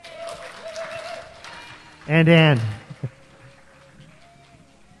And Anne.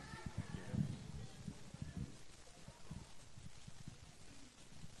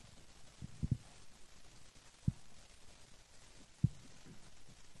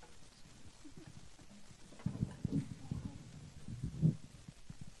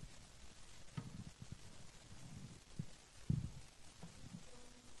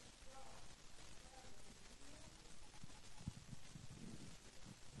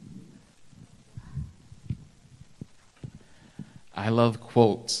 I love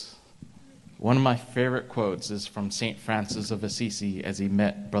quotes. One of my favorite quotes is from St. Francis of Assisi as he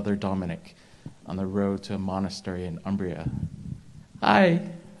met Brother Dominic on the road to a monastery in Umbria. Hi.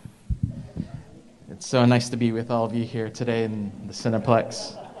 It's so nice to be with all of you here today in the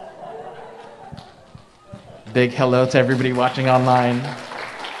Cineplex. Big hello to everybody watching online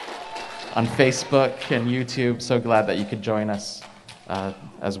on Facebook and YouTube. So glad that you could join us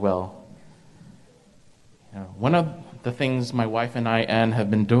as well. One of the things my wife and I, Anne, have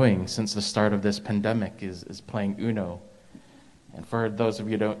been doing since the start of this pandemic is playing Uno. And for those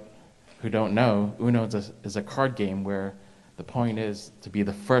of you who don't know, Uno is a card game where the point is to be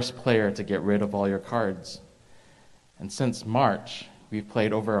the first player to get rid of all your cards. And since March, we've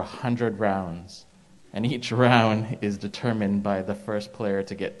played over 100 rounds. And each round is determined by the first player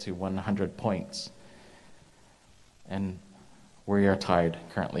to get to 100 points. And we are tied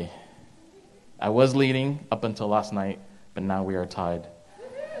currently. I was leading up until last night, but now we are tied.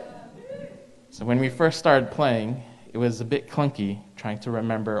 So when we first started playing, it was a bit clunky trying to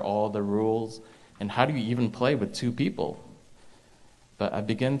remember all the rules and how do you even play with two people. But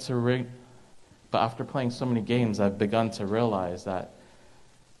after playing so many games, I've begun to realize that,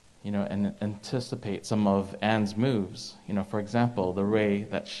 and anticipate some of Anne's moves. For example, the way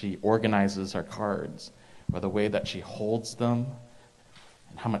that she organizes her cards, or the way that she holds them,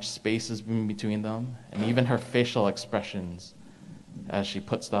 and how much space is in between them, and even her facial expressions as she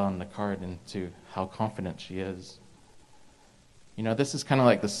puts down the card into how confident she is. This is kind of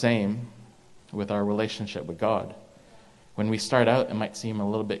like the same with our relationship with God. When we start out, it might seem a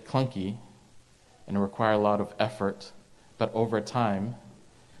little bit clunky and require a lot of effort, but over time,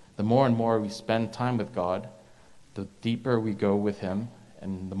 the more and more we spend time with God, the deeper we go with Him,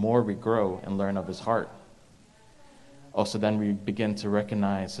 and the more we grow and learn of His heart. Also, then we begin to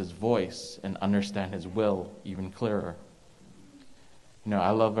recognize His voice and understand His will even clearer.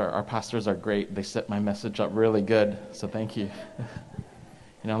 I love our pastors are great. They set my message up really good, so thank you.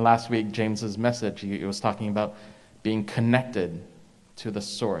 Last week, James's message, he was talking about being connected to the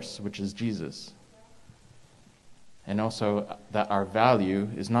source, which is Jesus. And also that our value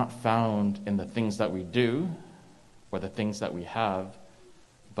is not found in the things that we do or the things that we have,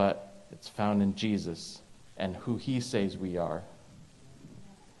 but it's found in Jesus and who He says we are.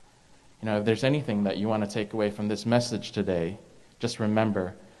 If there's anything that you want to take away from this message today, just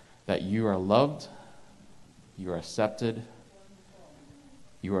remember that you are loved, you are accepted,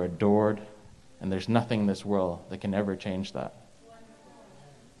 you are adored, and there's nothing in this world that can ever change that.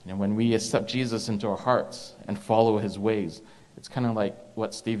 When we accept Jesus into our hearts and follow His ways, it's kind of like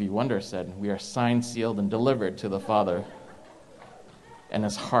what Stevie Wonder said, we are signed, sealed, and delivered to the Father. And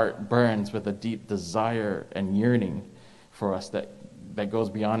His heart burns with a deep desire and yearning for us that goes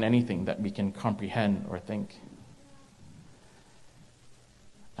beyond anything that we can comprehend or think.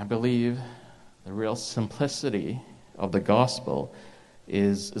 I believe the real simplicity of the gospel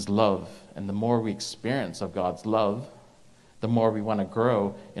is love. And the more we experience of God's love, the more we want to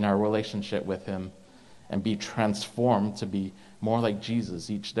grow in our relationship with Him and be transformed to be more like Jesus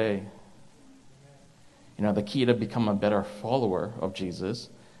each day. The key to become a better follower of Jesus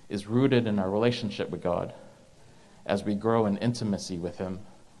is rooted in our relationship with God as we grow in intimacy with Him.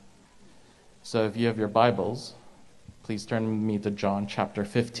 So if you have your Bibles, please turn with me to John chapter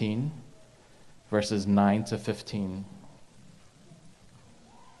 15, verses 9 to 15.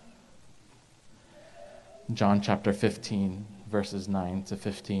 John chapter 15, verses 9 to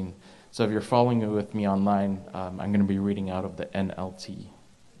 15. So if you're following with me online, I'm going to be reading out of the NLT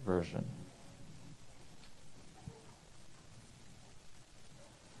version.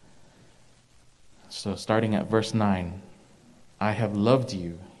 So starting at verse 9, I have loved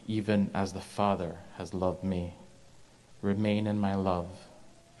you even as the Father has loved me. Remain in my love.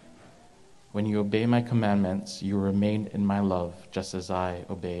 When you obey my commandments, you remain in my love, just as I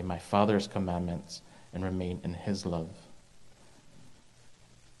obey my Father's commandments and remain in His love.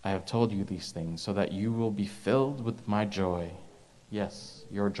 I have told you these things so that you will be filled with my joy. Yes,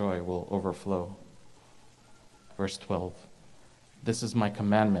 your joy will overflow. Verse 12, this is my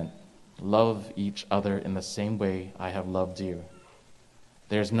commandment. Love each other in the same way I have loved you.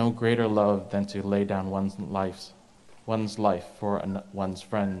 There's no greater love than to lay down one's life for one's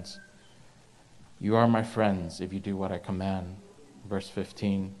friends. You are my friends if you do what I command. Verse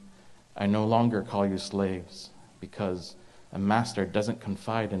 15, I no longer call you slaves, because a master doesn't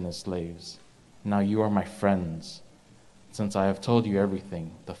confide in his slaves. Now you are my friends, since I have told you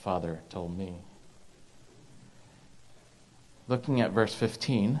everything the Father told me. Looking at verse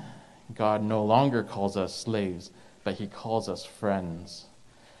 15, God no longer calls us slaves, but he calls us friends.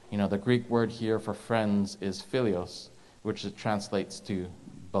 The Greek word here for friends is philios, which it translates to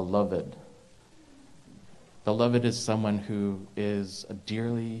beloved. Beloved is someone who is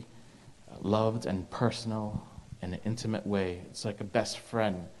dearly loved and personal in an intimate way. It's like a best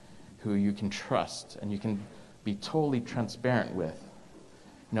friend who you can trust and you can be totally transparent with.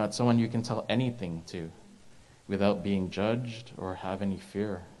 It's someone you can tell anything to without being judged or have any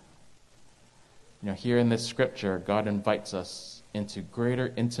fear. Here in this scripture, God invites us into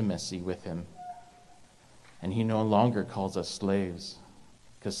greater intimacy with him. And he no longer calls us slaves,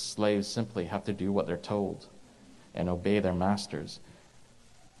 because slaves simply have to do what they're told and obey their masters.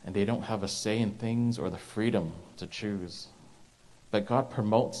 And they don't have a say in things or the freedom to choose. But God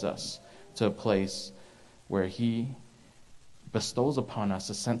promotes us to a place where he bestows upon us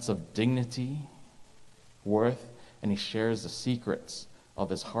a sense of dignity, worth, and he shares the secrets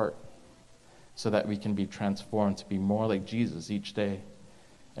of his heart so that we can be transformed to be more like Jesus each day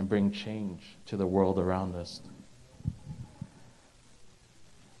and bring change to the world around us.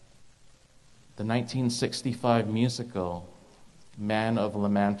 The 1965 musical Man of La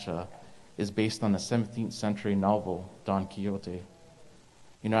Mancha is based on the 17th century novel Don Quixote.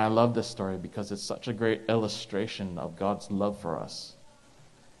 I love this story because it's such a great illustration of God's love for us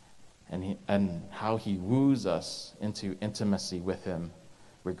and how he woos us into intimacy with him,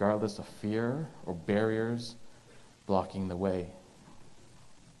 regardless of fear or barriers blocking the way.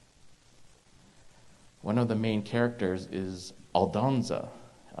 One of the main characters is Aldonza.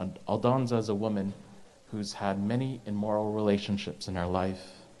 Aldonza is a woman who's had many immoral relationships in her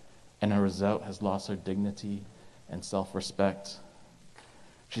life, and as a result has lost her dignity and self-respect.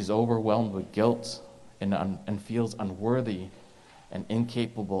 She's overwhelmed with guilt and feels unworthy and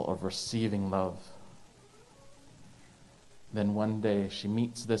incapable of receiving love. Then one day she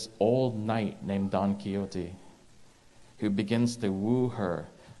meets this old knight named Don Quixote, who begins to woo her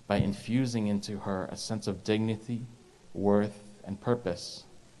by infusing into her a sense of dignity, worth, and purpose.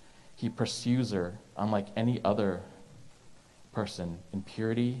 He pursues her unlike any other person in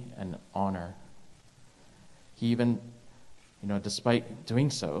purity and honor. He even, despite doing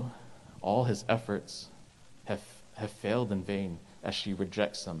so, all his efforts have failed in vain as she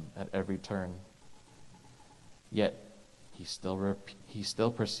rejects him at every turn. Yet he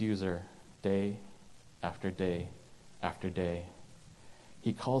still pursues her day after day after day.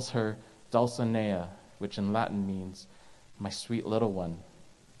 He calls her Dulcinea, which in Latin means my sweet little one.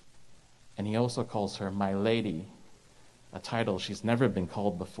 And he also calls her my lady, a title she's never been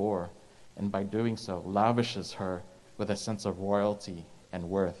called before, and by doing so lavishes her with a sense of royalty and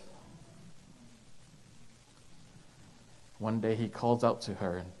worth. One day he calls out to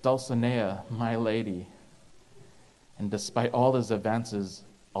her, Dulcinea, my lady. And despite all his advances,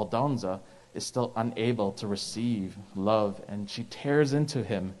 Aldonza is still unable to receive love, and she tears into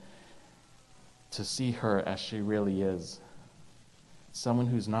him to see her as she really is. Someone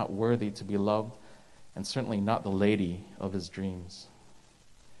who's not worthy to be loved, and certainly not the lady of his dreams.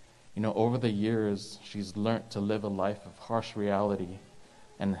 Over the years, she's learned to live a life of harsh reality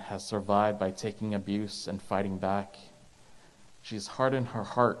and has survived by taking abuse and fighting back. She's hardened her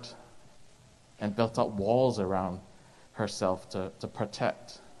heart and built up walls around herself to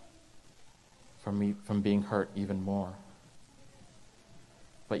protect from being hurt even more.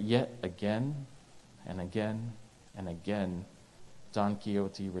 But yet again and again and again, Don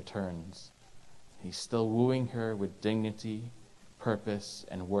Quixote returns. He's still wooing her with dignity, purpose,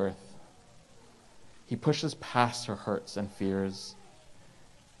 and worth. He pushes past her hurts and fears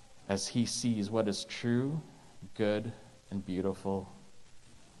as he sees what is true, good, and beautiful.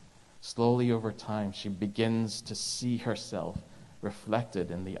 Slowly over time, she begins to see herself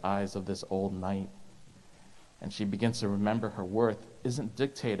reflected in the eyes of this old knight. And she begins to remember her worth isn't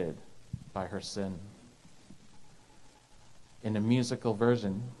dictated by her sin. In a musical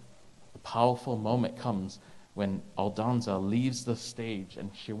version, a powerful moment comes when Aldonza leaves the stage and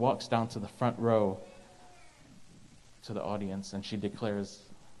she walks down to the front row to the audience and she declares,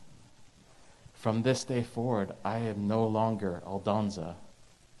 "From this day forward, I am no longer Aldonza.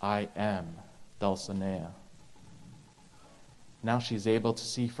 I am Dulcinea." Now she's able to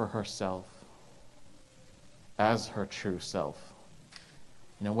see for herself as her true self.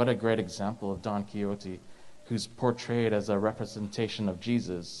 What a great example of Don Quixote, who's portrayed as a representation of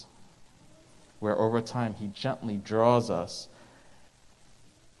Jesus, where over time he gently draws us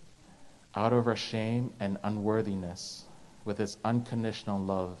out of our shame and unworthiness with his unconditional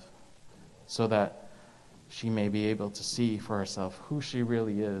love, so that she may be able to see for herself who she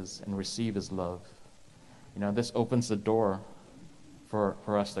really is and receive his love. This opens the door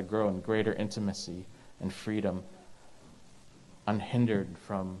for us to grow in greater intimacy and freedom, unhindered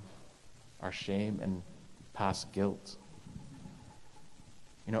from our shame and past guilt.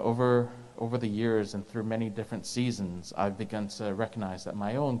 Over the years and through many different seasons, I've begun to recognize that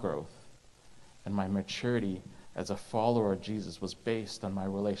my own growth and my maturity as a follower of Jesus was based on my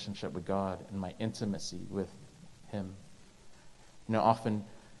relationship with God and my intimacy with him. Often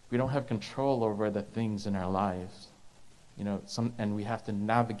we don't have control over the things in our lives, and we have to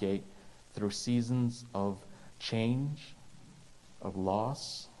navigate through seasons of change, of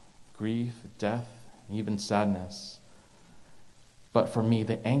loss, grief, death, and even sadness. But for me,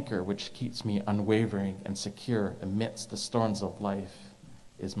 the anchor which keeps me unwavering and secure amidst the storms of life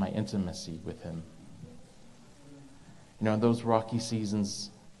is my intimacy with him. Those rocky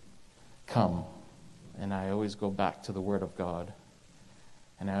seasons come, and I always go back to the Word of God.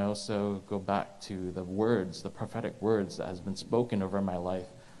 And I also go back to the words, the prophetic words that has been spoken over my life.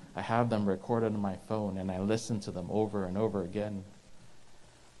 I have them recorded on my phone, and I listen to them over and over again,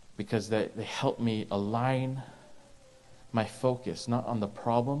 because they help me align my focus, not on the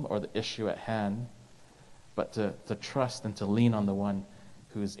problem or the issue at hand, but to trust and to lean on the one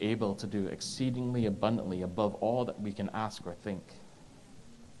who is able to do exceedingly abundantly above all that we can ask or think.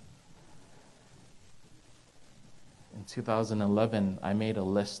 In 2011, I made a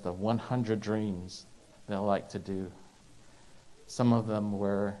list of 100 dreams that I like to do. Some of them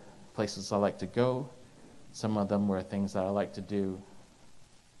were places I like to go. Some of them were things that I like to do.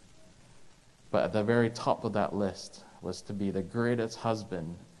 But at the very top of that list was to be the greatest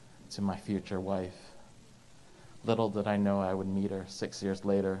husband to my future wife. Little did I know I would meet her 6 years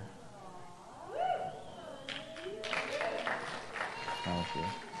later. Thank you.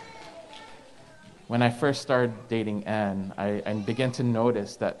 When I first started dating Anne, I began to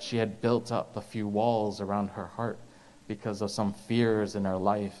notice that she had built up a few walls around her heart because of some fears in her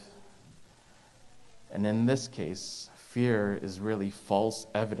life. And in this case, fear is really false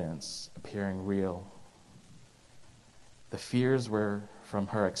evidence appearing real. The fears were from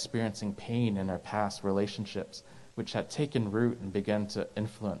her experiencing pain in her past relationships, which had taken root and began to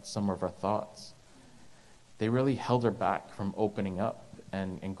influence some of her thoughts. They really held her back from opening up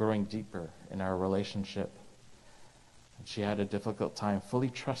and growing deeper in our relationship. And she had a difficult time fully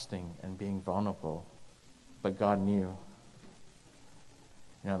trusting and being vulnerable, but God knew.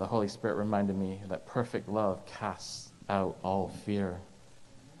 The Holy Spirit reminded me that perfect love casts out all fear,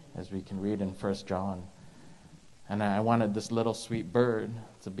 as we can read in 1 John. And I wanted this little sweet bird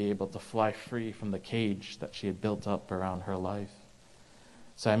to be able to fly free from the cage that she had built up around her life.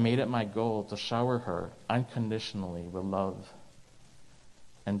 So I made it my goal to shower her unconditionally with love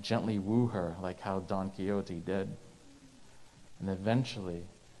and gently woo her like how Don Quixote did. And eventually,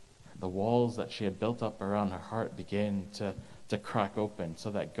 the walls that she had built up around her heart began to crack open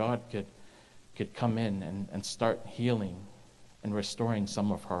so that God could come in and start healing and restoring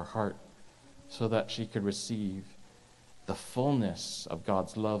some of her heart so that she could receive the fullness of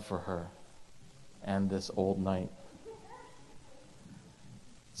God's love for her and this old night.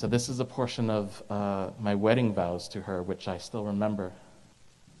 So this is a portion of my wedding vows to her, which I still remember.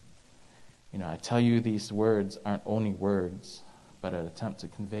 I tell you these words aren't only words, but an attempt to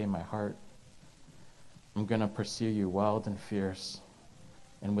convey my heart. I'm going to pursue you wild and fierce,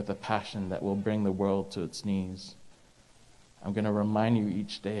 and with a passion that will bring the world to its knees. I'm going to remind you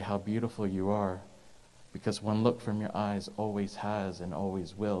each day how beautiful you are, because one look from your eyes always has and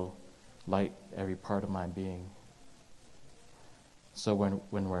always will light every part of my being. So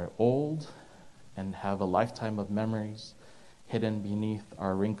when we're old and have a lifetime of memories hidden beneath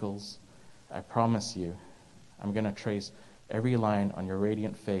our wrinkles, I promise you, I'm going to trace every line on your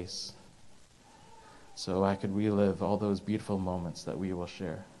radiant face so I could relive all those beautiful moments that we will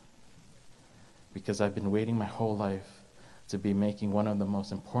share. Because I've been waiting my whole life to be making one of the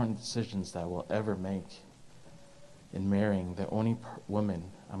most important decisions that I will ever make in marrying the only woman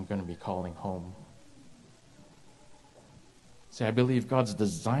I'm going to be calling home. See, I believe God's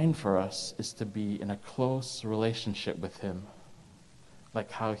design for us is to be in a close relationship with him, like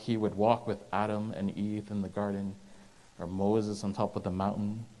how he would walk with Adam and Eve in the garden, or Moses on top of the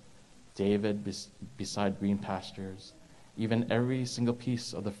mountain, David beside green pastures. Even every single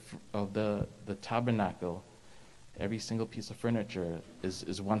piece of the tabernacle Every single piece of furniture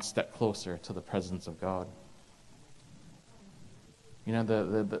is one step closer to the presence of God. You know,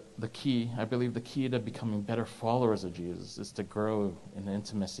 the key, I believe the key to becoming better followers of Jesus is to grow in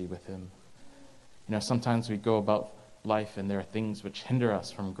intimacy with him. You know, sometimes we go about life and there are things which hinder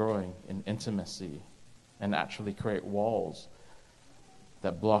us from growing in intimacy and actually create walls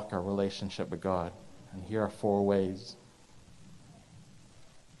that block our relationship with God. And here are 4 ways.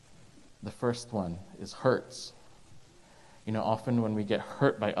 The first one is hurts. You know, often when we get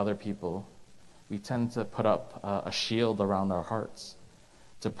hurt by other people, we tend to put up a shield around our hearts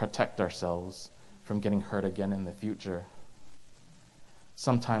to protect ourselves from getting hurt again in the future.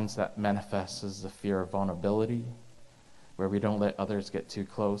 Sometimes that manifests as the fear of vulnerability, where we don't let others get too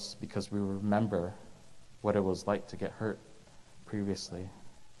close because we remember what it was like to get hurt previously.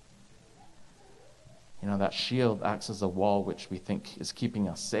 You know, that shield acts as a wall which we think is keeping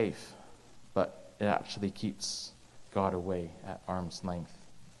us safe, but it actually keeps God away at arm's length.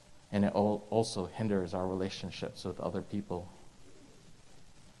 And it also hinders our relationships with other people.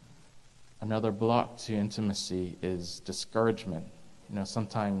 Another block to intimacy is discouragement. You know,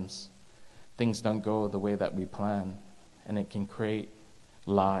 sometimes things don't go the way that we plan, and it can create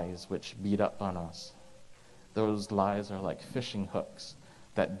lies which beat up on us. Those lies are like fishing hooks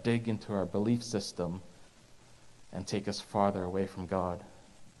that dig into our belief system and take us farther away from God.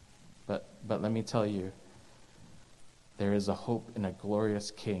 But let me tell you, there is a hope in a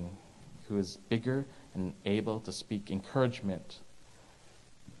glorious King who is bigger and able to speak encouragement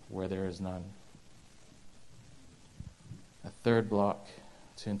where there is none. A third block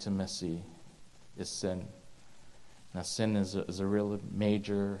to intimacy is sin. Now, sin is a real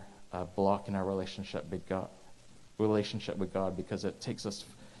major block in our relationship with God because it takes us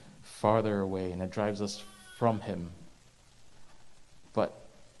farther away and it drives us from him. But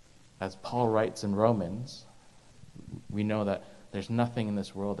as Paul writes in Romans, we know that there's nothing in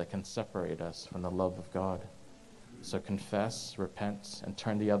this world that can separate us from the love of God. So confess, repent, and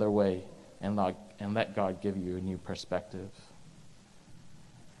turn the other way, and let God give you a new perspective.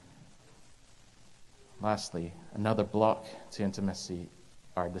 Lastly, another block to intimacy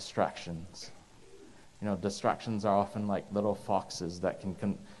are distractions. You know, distractions are often like little foxes that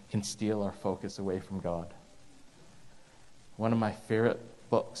can steal our focus away from God. One of my favorite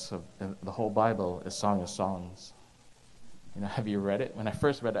books of the whole Bible is Song of Songs. You know, have you read it? When I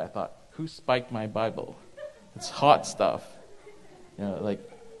first read it, I thought, who spiked my Bible? It's hot stuff. You know, like,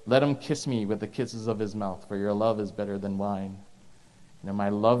 let him kiss me with the kisses of his mouth, for your love is better than wine. You know, my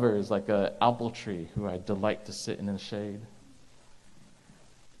lover is like an apple tree who I delight to sit in the shade.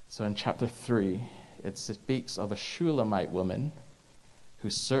 So in chapter 3, it speaks of a Shulamite woman who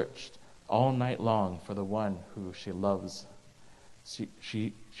searched all night long for the one who she loves.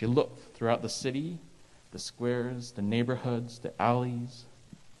 She looked throughout the city, the squares, the neighborhoods, the alleys.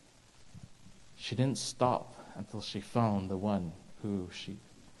 She didn't stop until she found the one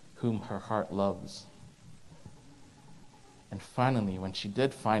whom her heart loves. And finally, when she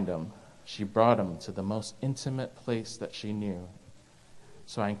did find him, she brought him to the most intimate place that she knew.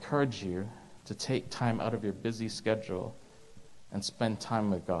 So I encourage you to take time out of your busy schedule and spend time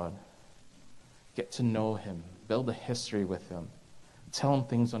with God. Get to know him. Build a history with him. Tell him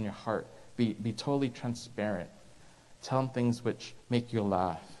things on your heart. Be totally transparent. Tell him things which make you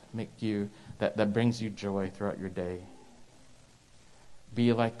laugh, that brings you joy throughout your day.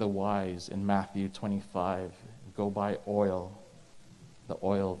 Be like the wise in Matthew 25. Go buy oil, the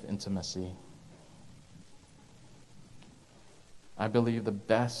oil of intimacy. I believe the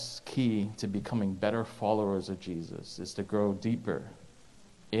best key to becoming better followers of Jesus is to grow deeper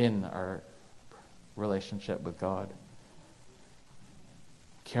in our relationship with God.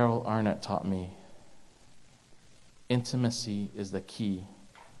 Carol Arnott taught me, intimacy is the key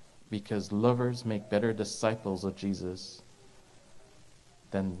because lovers make better disciples of Jesus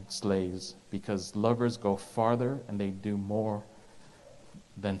than slaves, because lovers go farther and they do more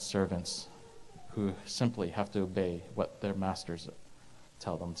than servants who simply have to obey what their masters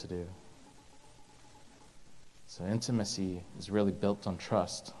tell them to do. So intimacy is really built on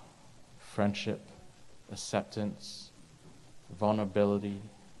trust, friendship, acceptance, vulnerability,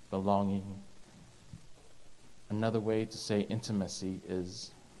 belonging. Another way to say intimacy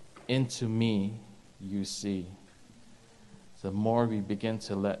is, into me you see. The more we begin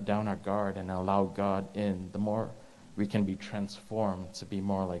to let down our guard and allow God in, the more we can be transformed to be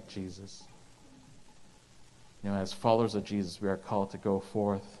more like Jesus. You know, as followers of Jesus, we are called to go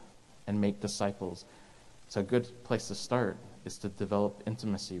forth and make disciples. So a good place to start is to develop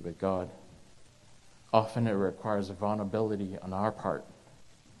intimacy with God. Often it requires vulnerability on our part.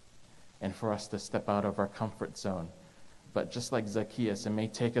 and for us to step out of our comfort zone. But just like Zacchaeus, it may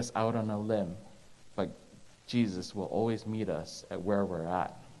take us out on a limb, but Jesus will always meet us at where we're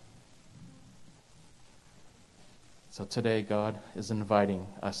at. So today, God is inviting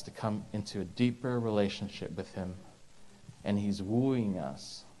us to come into a deeper relationship with him. And he's wooing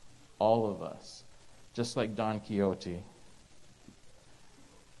us, all of us, just like Don Quixote,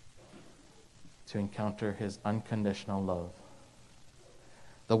 to encounter his unconditional love.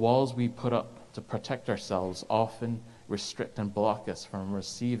 The walls we put up to protect ourselves often restrict and block us from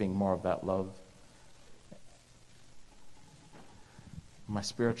receiving more of that love. My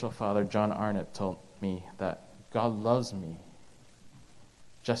spiritual father, John Arnott, told me that God loves me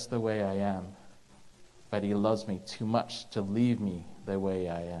just the way I am, but he loves me too much to leave me the way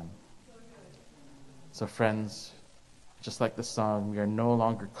I am. So friends, just like the song, we are no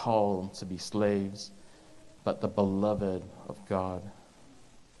longer called to be slaves, but the beloved of God.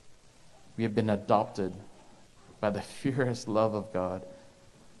 We have been adopted by the fierce love of God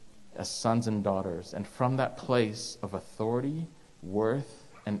as sons and daughters. And from that place of authority, worth,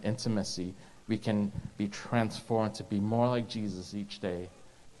 and intimacy, we can be transformed to be more like Jesus each day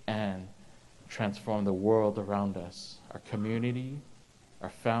and transform the world around us, our community, our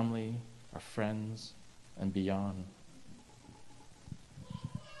family, our friends, and beyond.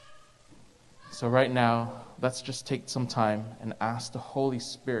 So right now, let's just take some time and ask the Holy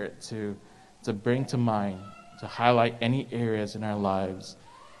Spirit to bring to mind, to highlight any areas in our lives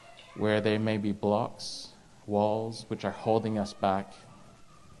where there may be blocks, walls, which are holding us back.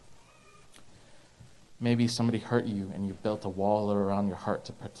 Maybe somebody hurt you and you built a wall around your heart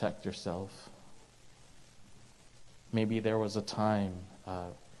to protect yourself. Maybe there was a time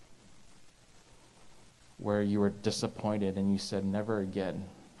where you were disappointed and you said, never again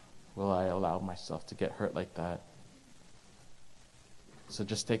will I allow myself to get hurt like that. So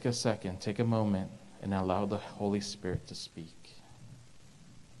just take a second, take a moment, and allow the Holy Spirit to speak.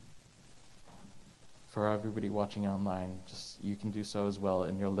 For everybody watching online, just you can do so as well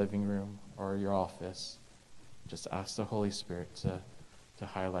in your living room or your office. Just ask the Holy Spirit to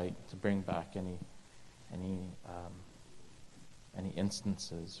highlight, to bring back any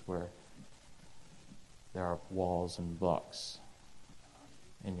instances where there are walls and blocks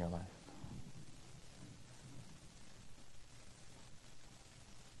in your life.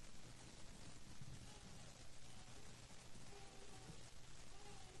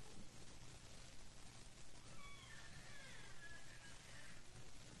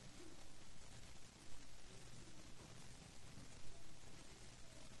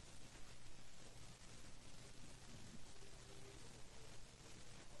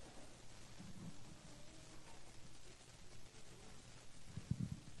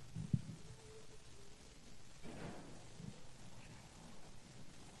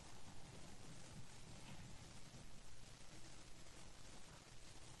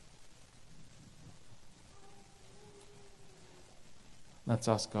 Let's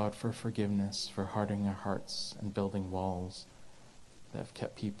ask God for forgiveness for hardening our hearts and building walls that have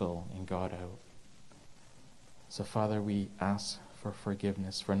kept people and God out. So, Father, we ask for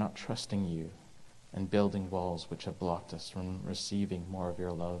forgiveness for not trusting you and building walls which have blocked us from receiving more of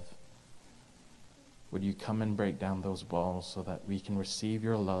your love. Would you come and break down those walls so that we can receive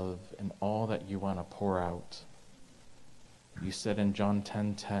your love and all that you want to pour out? You said in John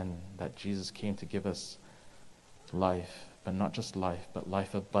 10:10 that Jesus came to give us life, but not just life, but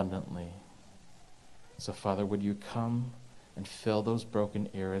life abundantly. So, Father, would you come and fill those broken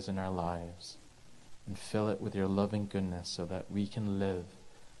areas in our lives and fill it with your loving goodness so that we can live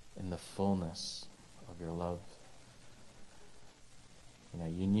in the fullness of your love.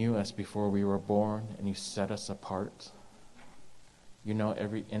 You knew us before we were born and you set us apart. You know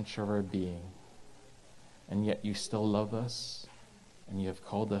every inch of our being, and yet you still love us and you have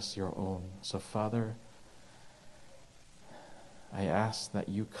called us your own. So, Father, I ask that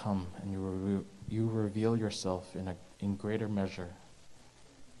you come and you reveal yourself in greater measure.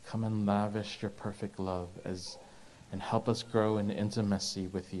 Come and lavish your perfect love and help us grow in intimacy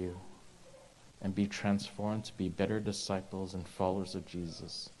with you and be transformed to be better disciples and followers of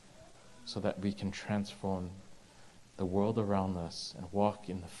Jesus so that we can transform the world around us and walk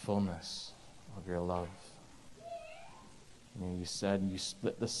in the fullness of your love. You said you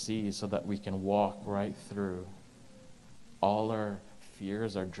split the sea so that we can walk right through. All our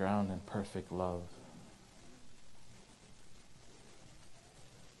fears are drowned in perfect love.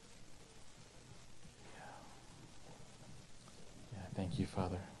 Yeah, thank you,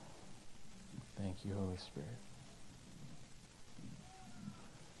 Father. Thank you, Holy Spirit.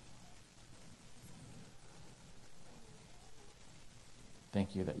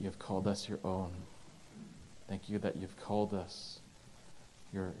 Thank you that you've called us your own. Thank you that you've called us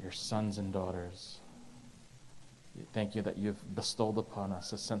your sons and daughters. Thank you that you've bestowed upon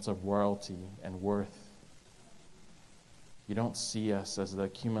us a sense of royalty and worth. You don't see us as the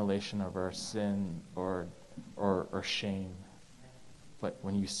accumulation of our sin or shame. But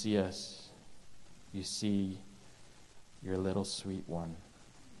when you see us, you see your little sweet one.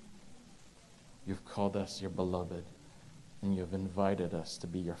 You've called us your beloved, and you've invited us to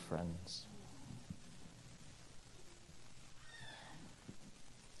be your friends.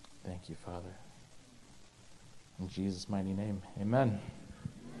 Thank you, Father. In Jesus' mighty name, amen.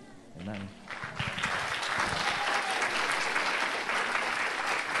 Amen.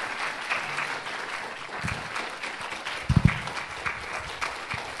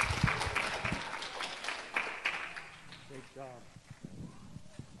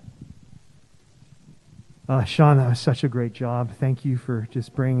 Sean, that was such a great job. Thank you for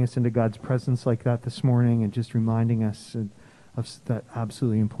just bringing us into God's presence like that this morning and just reminding us of that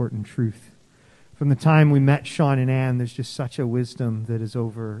absolutely important truth. From the time we met Sean and Ann, there's just such a wisdom that is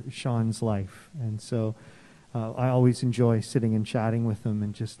over Sean's life. And so I always enjoy sitting and chatting with them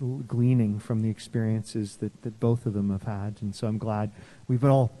and just gleaning from the experiences that both of them have had. And so I'm glad we've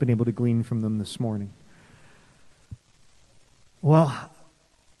all been able to glean from them this morning. Well,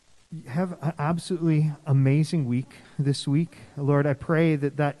 have an absolutely amazing week this week. Lord, I pray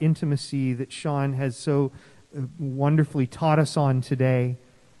that intimacy that Sean has so wonderfully taught us on today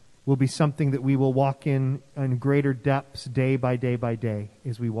will be something that we will walk in greater depths day by day by day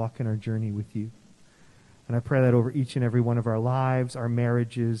as we walk in our journey with you. And I pray that over each and every one of our lives, our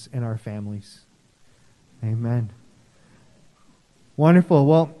marriages, and our families. Amen. Wonderful.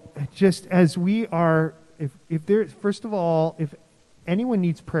 Well, just as we are, if there, first of all, if anyone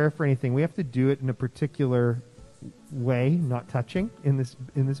needs prayer for anything, we have to do it in a particular way, not touching in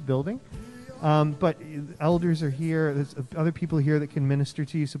this building. But elders are here. There's other people here that can minister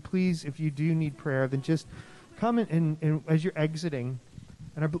to you. So please, if you do need prayer, then just come and as you're exiting.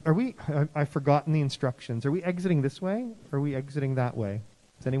 And I've forgotten the instructions. Are we exiting this way? Or are we exiting that way?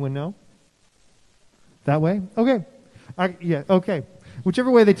 Does anyone know? That way? Okay. Yeah, okay.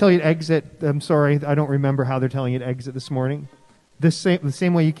 Whichever way they tell you to exit, I'm sorry, I don't remember how they're telling you to exit this morning. The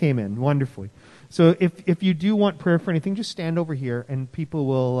same way you came in, wonderfully. So if you do want prayer for anything, just stand over here, and people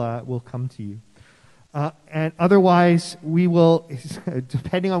will come to you. And otherwise, we will,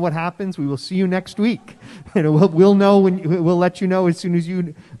 depending on what happens, we will see you next week. And we'll know we'll let you know as soon as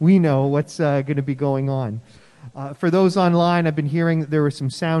we know what's going to be going on. For those online, I've been hearing that there were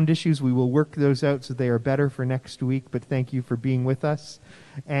some sound issues. We will work those out so they are better for next week. But thank you for being with us,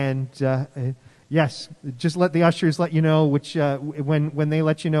 and. Yes, just let the ushers let you know which when they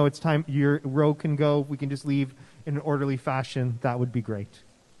let you know it's time your row can go. We can just leave in an orderly fashion. That would be great.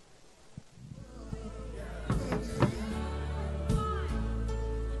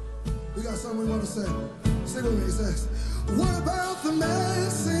 We got something we want to say. Say with me. It says, "What about the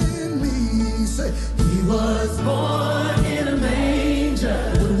mess in me?" Say, "He was born in a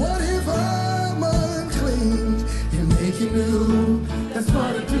manger. But what if I'm unclean? He'll make you new."